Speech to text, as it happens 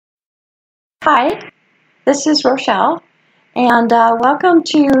Hi, this is Rochelle, and welcome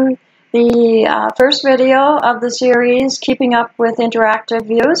to the first video of the series, Keeping Up with Interactive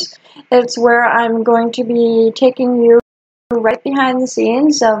Views. It's where I'm going to be taking you right behind the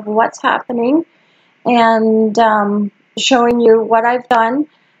scenes of what's happening and showing you what I've done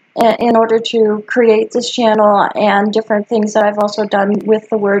in order to create this channel and different things that I've also done with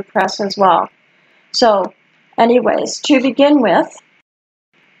the WordPress as well. So anyways, to begin with,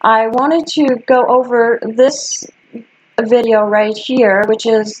 I wanted to go over this video right here, which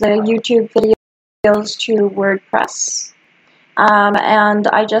is the YouTube videos to WordPress. And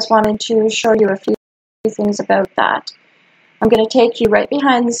I just wanted to show you a few things about that. I'm going to take you right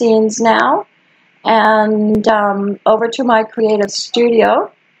behind the scenes now and over to my creative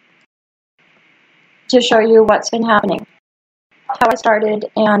studio to show you what's been happening, how I started,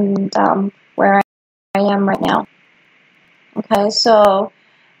 and where I am right now. Okay, so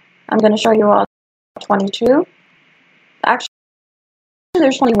I'm going to show you all 22. Actually,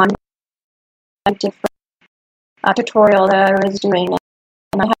 there's 21 different tutorial that I was doing,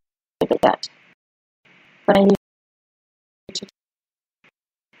 and I have to get that. But I need to.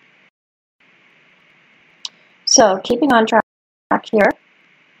 So, keeping on track here.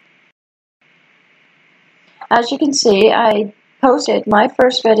 As you can see, I posted my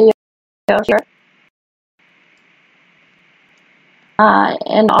first video here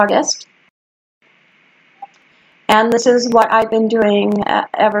in August. And this is what I've been doing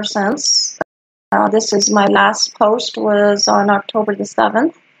ever since. This is my last post was on October the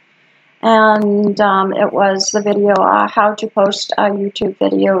 7th. And it was the video, how to post a YouTube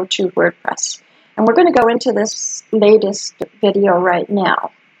video to WordPress. And we're going to go into this latest video right now,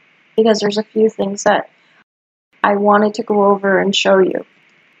 because there's a few things that I wanted to go over and show you.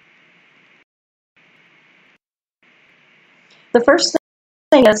 The first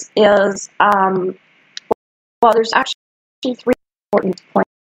thing is well, there's actually three important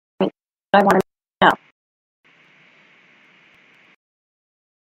points that I want to know.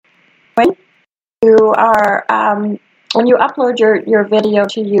 When you upload your video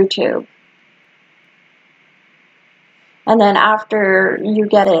to YouTube, and then after you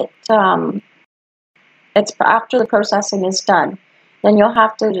get it, it's after the processing is done, then you'll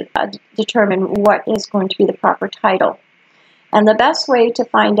have to determine what is going to be the proper title. And the best way to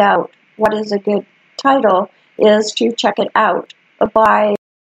find out what is a good title is to check it out by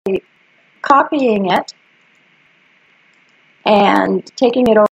copying it and taking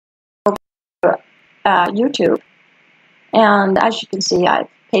it over to YouTube. And as you can see, I've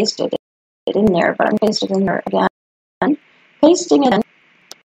pasted it in there, but I'm pasting it in there again. Pasting it in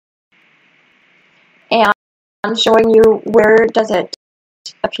and I'm showing you where does it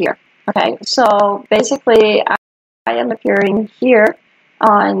appear. Okay, so basically I am appearing here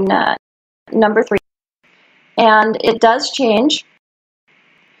on number 3, and it does change.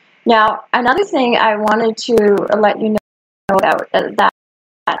 Now, another thing I wanted to let you know about that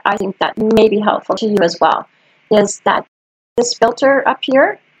I think that may be helpful to you as well is that this filter up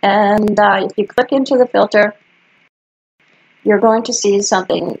here, and if you click into the filter, you're going to see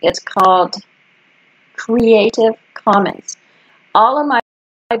something. It's called Creative Commons. All of my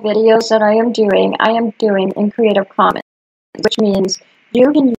videos that I am doing in Creative Commons, which means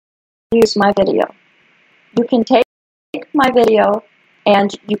you can use my video. You can take my video and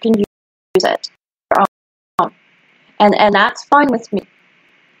you can use it for your own. And that's fine with me.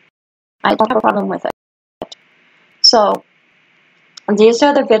 I don't have a problem with it. So these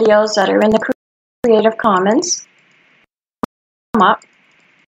are the videos that are in the Creative Commons. Come up.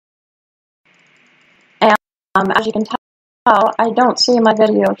 And as you can tell, I don't see my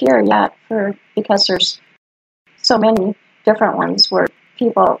video here yet because there's so many different ones where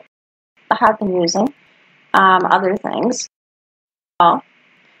people have been using other things. But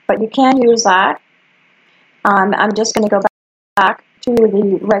you can use that. I'm just going to go back to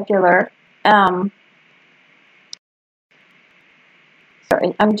the regular. Sorry,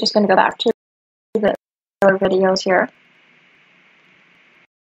 I'm just going to go back to the other videos here.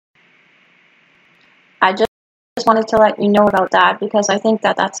 I just wanted to let you know about that because I think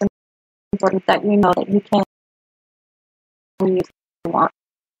that that's important that you know that you can use what you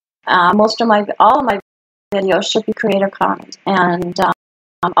want. All of my videos should be Creative Commons, and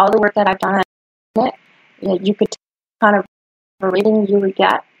all the work that I've done in it, you could kind of a rating you would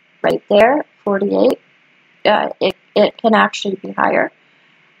get right there, 48. It can actually be higher.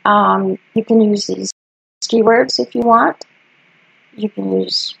 You can use these keywords if you want. You can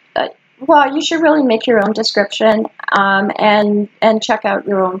use well, you should really make your own description and check out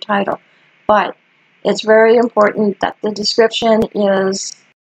your own title. But it's very important that the description is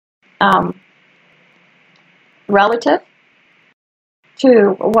relative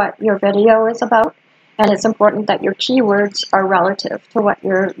to what your video is about, and it's important that your keywords are relative to what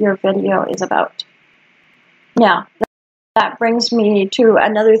your video is about. Now, that brings me to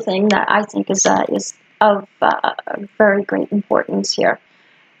another thing that I think is of very great importance here.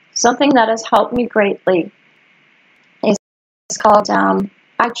 Something that has helped me greatly is called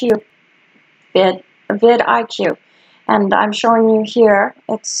IQ, vidIQ. And I'm showing you here,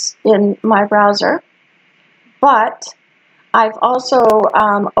 it's in my browser. But I've also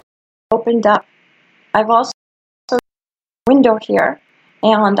I've also window here,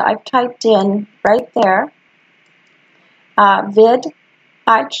 and I've typed in right there,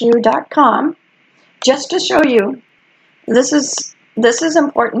 vidIQ.com, just to show you this is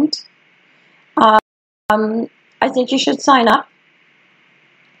important. I think you should sign up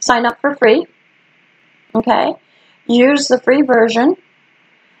for free. Okay, use the free version,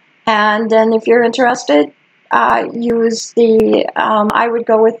 and then if you're interested, use the I would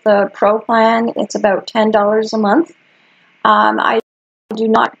go with the Pro plan. It's about $10 a month. I do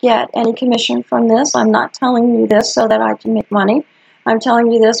not get any commission from this. I'm not telling you this so that I can make money. I'm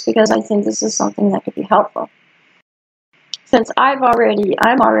telling you this because I think this is something that could be helpful. Since I'm already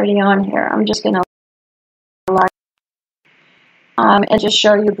on here, I'm just going to and just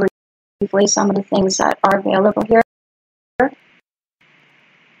show you briefly some of the things that are available here.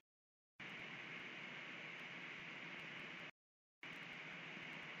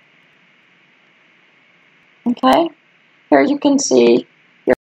 Okay, here you can see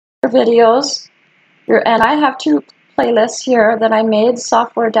your videos, and I have two playlists here that I made: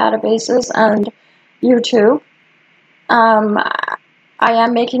 software databases and YouTube. I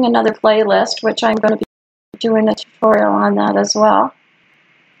am making another playlist, which I'm going to be doing a tutorial on that as well.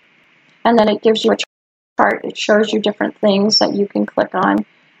 And then it gives you a chart. It shows you different things that you can click on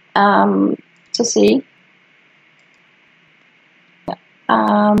to see.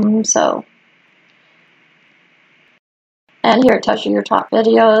 And here it tells you your top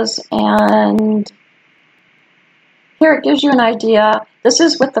videos, and here it gives you an idea. This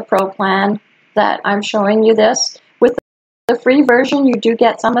is with the Pro plan that I'm showing you this. With the free version, you do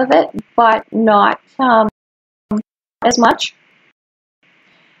get some of it, but not as much.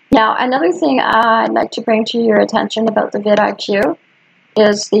 Now, another thing I'd like to bring to your attention about the vidIQ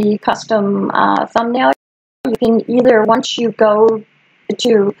is the custom thumbnail. You can either, once you go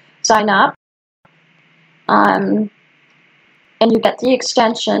to sign up, and you get the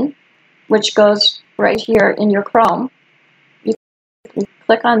extension, which goes right here in your Chrome. You can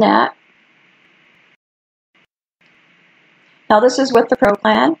click on that. Now this is with the Pro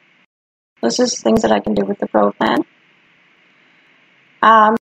plan. This is things that I can do with the Pro plan.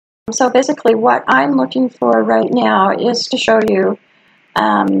 So basically what I'm looking for right now is to show you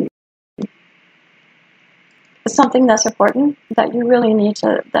something that's important that you really need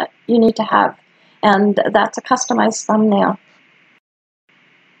to have, and that's a customized thumbnail.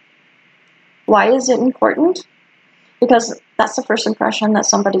 Why is it important? Because that's the first impression that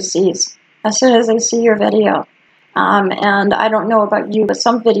somebody sees as soon as they see your video. And I don't know about you, but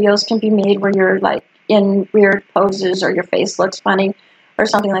some videos can be made where you're like in weird poses or your face looks funny or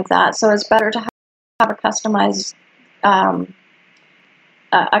something like that. So it's better to have a customized thumbnail.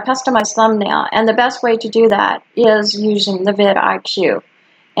 And the best way to do that is using the vidIQ.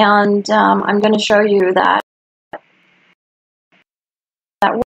 And I'm going to show you that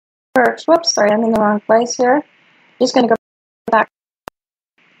works. Whoops, sorry, I'm in the wrong place here. Just going to go back.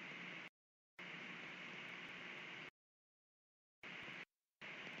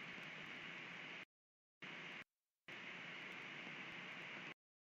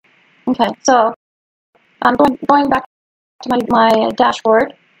 Okay, so I'm going back to my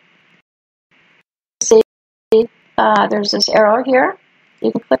dashboard. See, there's this arrow here.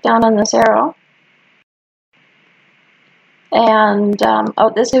 You can click down on this arrow. And,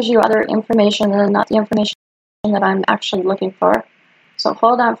 this gives you other information and not the information that I'm actually looking for. So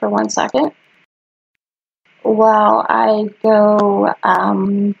hold on for 1 second while I go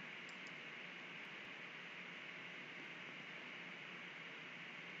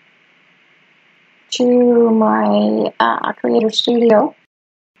to my Creator Studio.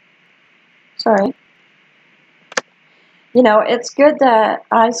 Sorry. You know, it's good that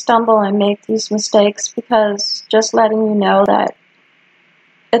I stumble and make these mistakes, because just letting you know that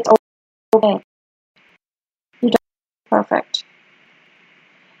it's okay. You don't be perfect.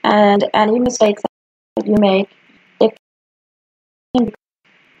 And any mistake that you make, it can be.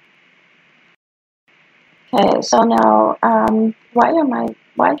 Okay, so now, why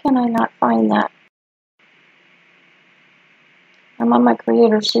can I not find that? I'm on my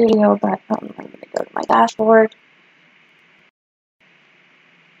Creator Studio, but I'm going to go to my dashboard.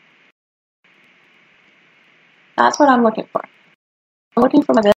 That's what I'm looking for. I'm looking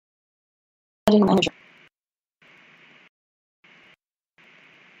for my video manager.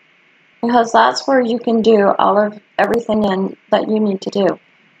 Because that's where you can do all of everything in that you need to do,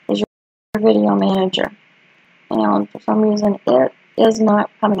 is your video manager. And for some reason, it is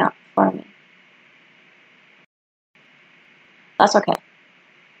not coming up for me. That's okay.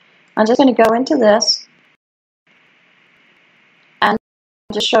 I'm just going to go into this and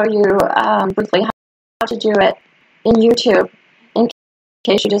just show you briefly how to do it in YouTube in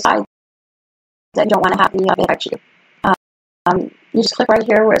case you decide that you don't want to have the vid affect you. You just click right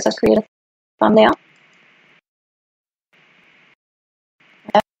here where it says create a thumbnail.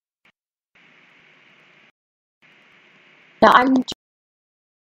 Okay. Now I'm just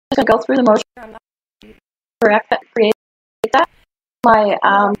going to go through the motion. I'm not correct that create that. My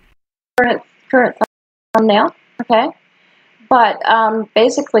current thumbnail. Okay. But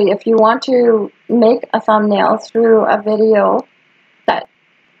basically, if you want to make a thumbnail through a video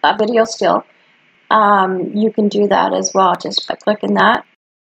still, you can do that as well, just by clicking that.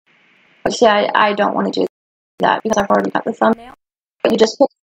 But see, I don't want to do that because I've already got the thumbnail. But you just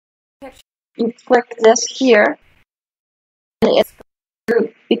click this here, and it's going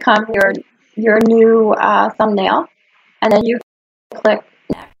to become your new thumbnail, and then you click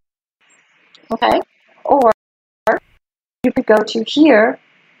next. Okay, or you could go to here,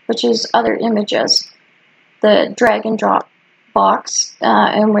 which is other images, the drag and drop box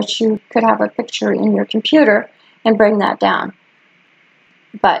in which you could have a picture in your computer and bring that down.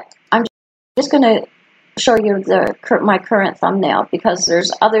 But I'm just going to show you my current thumbnail because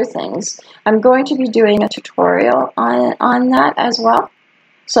there's other things. I'm going to be doing a tutorial on that as well.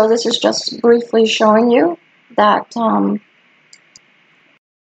 So this is just briefly showing you that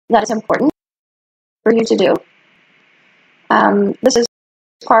that is important for you to do. This is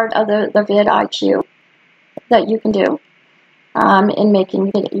part of the vidIQ that you can do in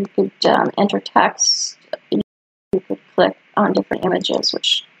making it. You could enter text, you could click on different images,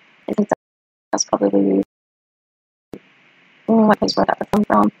 which I think that's probably one place where I got the phone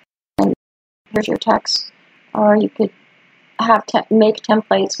from, and here's your text. Or you could have make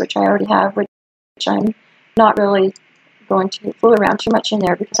templates, which I already have, which I'm not really going to fool around too much in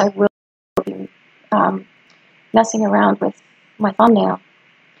there because I will be messing around with my thumbnail.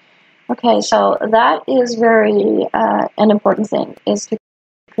 Okay, so that is very an important thing, is to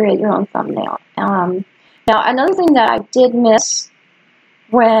create your own thumbnail. Now, another thing that I did miss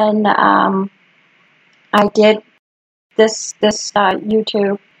when I did this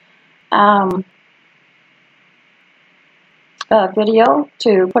YouTube video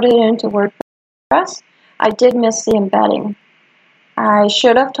to put it into WordPress, I did miss the embedding. I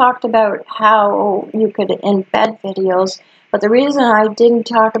should have talked about how you could embed videos, but the reason I didn't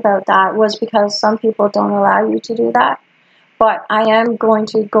talk about that was because some people don't allow you to do that. But I am going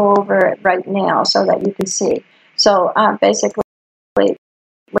to go over it right now so that you can see. So basically, we'll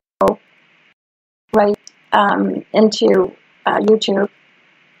go right into YouTube.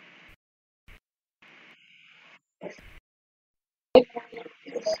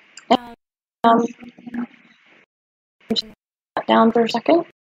 And just that down for a second.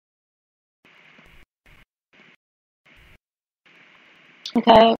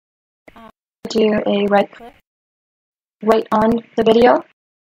 Okay. Do a right click right on the video.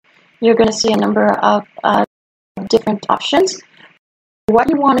 You're going to see a number of different options. What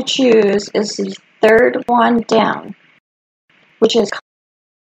you want to choose is the third one down, which is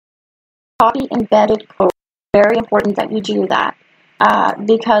copy embedded code. Very important that you do that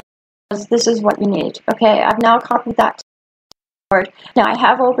because this is what you need. Okay, I've now copied that to Word. Now I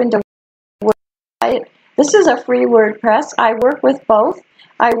have opened a website. This is a free WordPress. I work with both.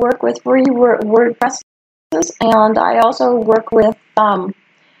 I work with free WordPresses, and I also work with a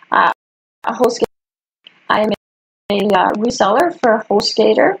HostGator. I am a reseller for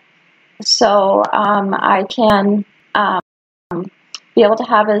HostGator, so I can be able to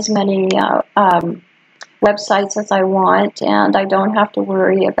have as many websites as I want, and I don't have to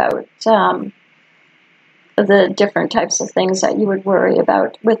worry about the different types of things that you would worry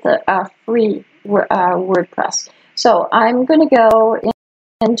about with a free WordPress. So I'm going to go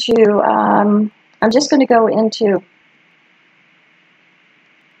into, I'm just going to go into,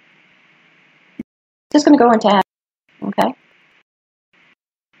 ads, okay?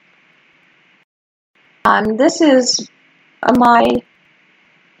 This is my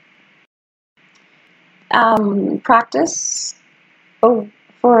practice for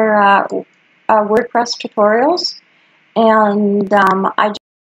WordPress tutorials, and I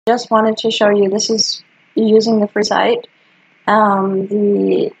just wanted to show you, this is using the free site.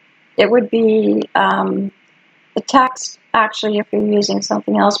 It would be the text, actually, if you're using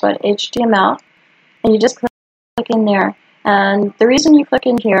something else but HTML, and you just click in there. And the reason you click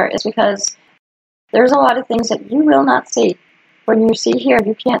in here is because there's a lot of things that you will not see. When you see here,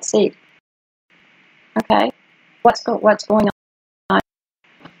 you can't see. Okay? What's going on?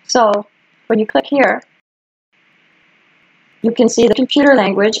 So when you click here, you can see the computer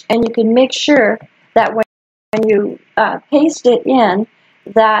language, and you can make sure that when you paste it in,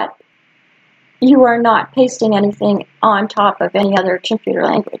 that you are not pasting anything on top of any other computer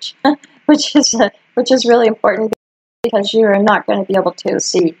language, which is really important, because you are not going to be able to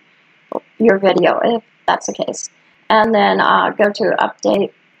see your video if that's the case. And then go to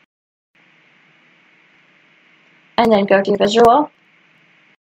Update, and then go to Visual,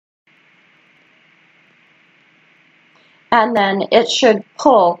 and then it should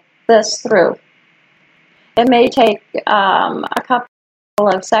pull this through. It may take a couple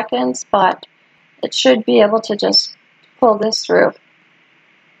of seconds, but it should be able to just pull this through.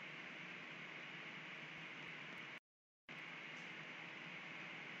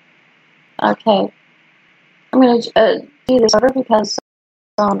 Okay, I'm going to do this over because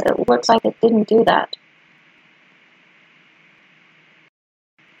it looks like it didn't do that.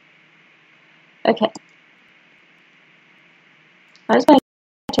 Okay, I was going to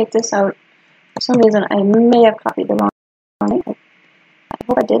take this out. For some reason, I may have copied the wrong one. I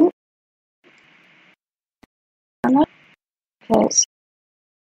hope I didn't. I'm not. Okay,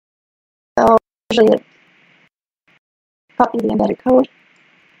 so usually it copy the embedded code,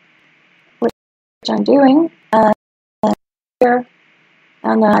 which I'm doing, and here,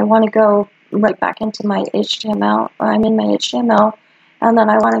 and then I want to go right back into my HTML. I'm in my HTML, and then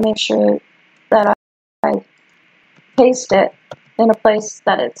I want to make sure that I paste it in a place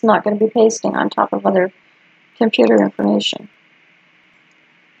that it's not going to be pasting on top of other computer information.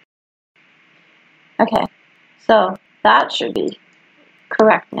 Okay, so that should be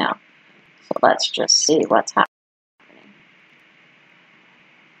correct now. So let's just see what's happening.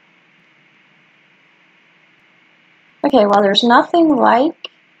 Okay, well, there's nothing like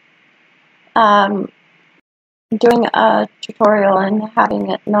doing a tutorial and having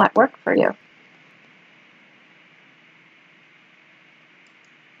it not work for you.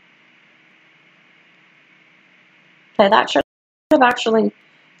 Okay, that should have actually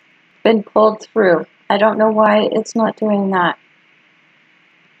been pulled through. I don't know why it's not doing that.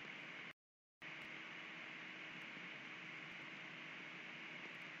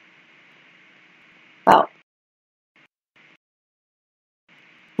 Well,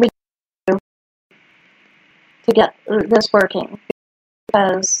 we do to get this working,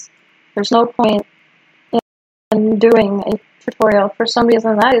 because there's no point in doing a tutorial. For some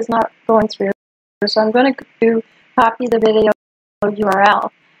reason, that is not going through. So I'm going to copy the video URL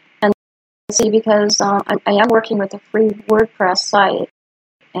and see, because I am working with a free WordPress site,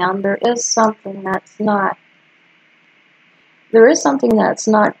 and there is something that's not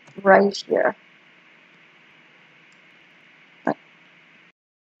right here.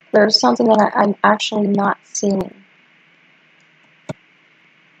 There's something that I'm actually not seeing.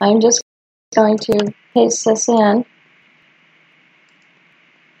 I'm just going to paste this in,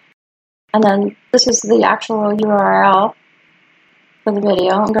 and then this is the actual URL for the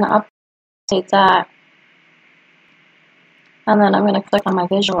video. I'm going to update that, and then I'm going to click on my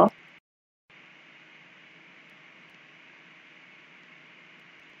visual.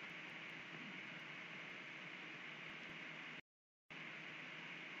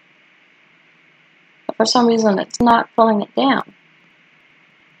 But for some reason, it's not pulling it down.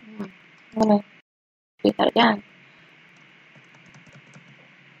 I'm going to do that again.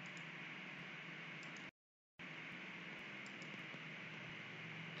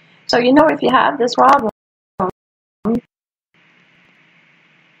 So you know, if you have this problem,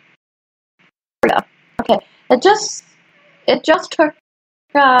 okay, it just took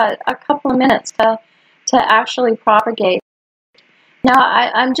a couple of minutes to actually propagate. Now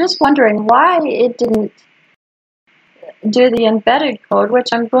I'm just wondering why it didn't do the embedded code, which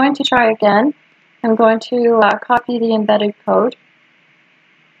I'm going to try again. I'm going to copy the embedded code,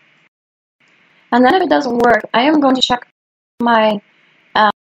 and then if it doesn't work, I am going to check my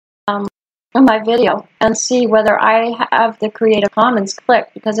my video and see whether I have the Creative Commons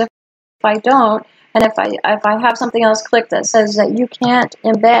clicked, because if I don't, and if I have something else clicked that says that you can't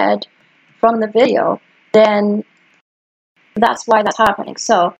embed from the video, then that's why that's happening.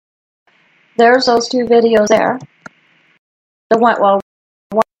 So there's those two videos there. Now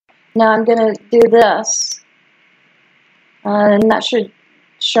I'm going to do this, and that should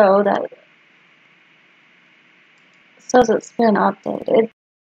show that it says it's been updated,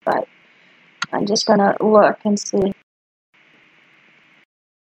 but I'm just going to look and see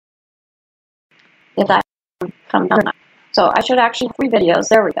if that comes down. So I should actually have 3 videos.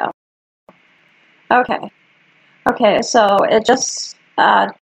 There we go. Okay. Okay, so it just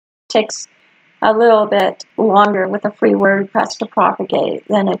takes a little bit longer with a free WordPress to propagate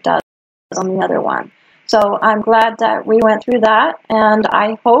than it does on the other one. So I'm glad that we went through that, and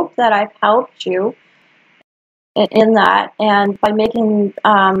I hope that I've helped you in that, and by making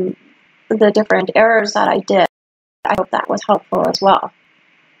the different errors that I did, I hope that was helpful as well.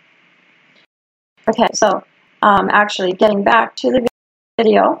 Okay, so actually getting back to the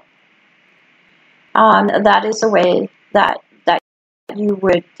video, that is the way that you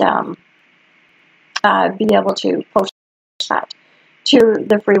would be able to post that to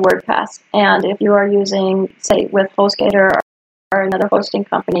the free WordPress. And if you are using, say, with HostGator or another hosting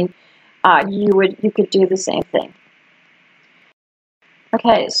company, you could do the same thing.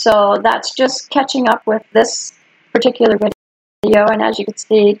 Okay, so that's just catching up with this particular video, and as you can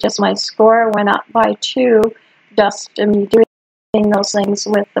see, just my score went up by 2, just me doing those things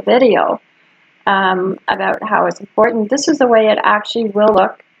with the video about how it's important. This is the way it actually will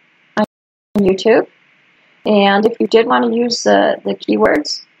look on YouTube. And if you did want to use the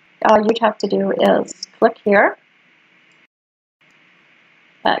keywords, all you'd have to do is click here,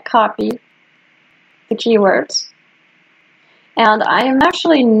 copy the keywords. And I am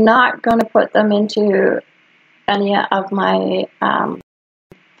actually not going to put them into any of my,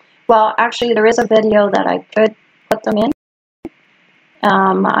 well, actually there is a video that I could put them in.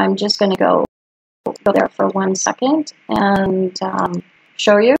 I'm just going to go there for 1 second and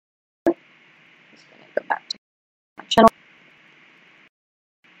show you. I'm just going to go back to my channel.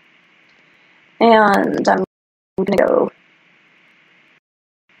 And I'm going to go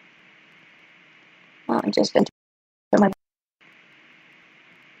just into my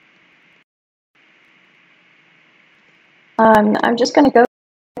I'm just going to go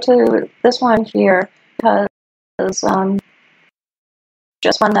to this one here because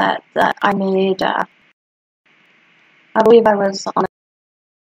just one that I made. I believe I was on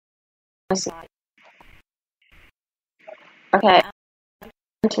the slide. Okay,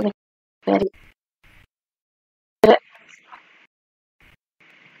 into the video.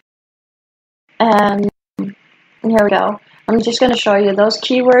 And here we go. I'm just going to show you those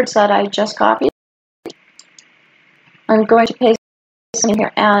keywords that I just copied. I'm going to paste in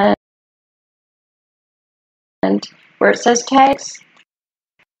here, and where it says tags,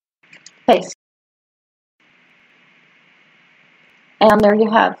 paste. And there you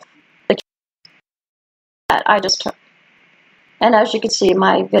have the keywords that I just took. And as you can see,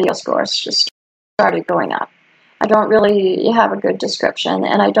 my video scores just started going up. I don't really have a good description,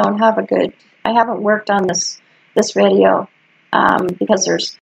 and I haven't worked on this video because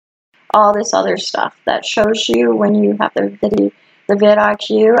there's all this other stuff that shows you when you have the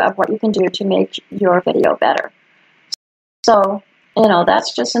vidIQ of what you can do to make your video better. So,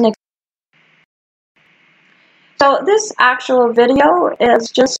 that's just an example. So this actual video is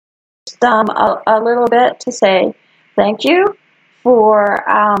just a little bit to say thank you for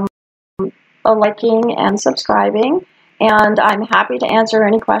liking and subscribing, and I'm happy to answer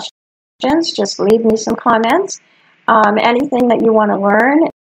any questions. Just leave me some comments. Anything that you want to learn,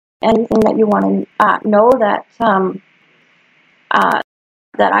 anything that you want to know that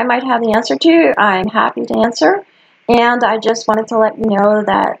that I might have the answer to, I'm happy to answer. And I just wanted to let you know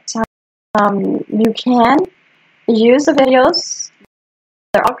that you can use the videos.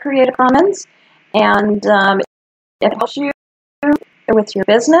 They're all Creative Commons, and it helps you with your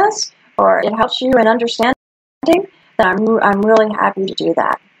business, or it helps you in understanding, then I'm really happy to do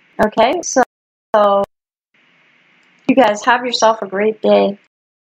that. Okay, so you guys have yourself a great day.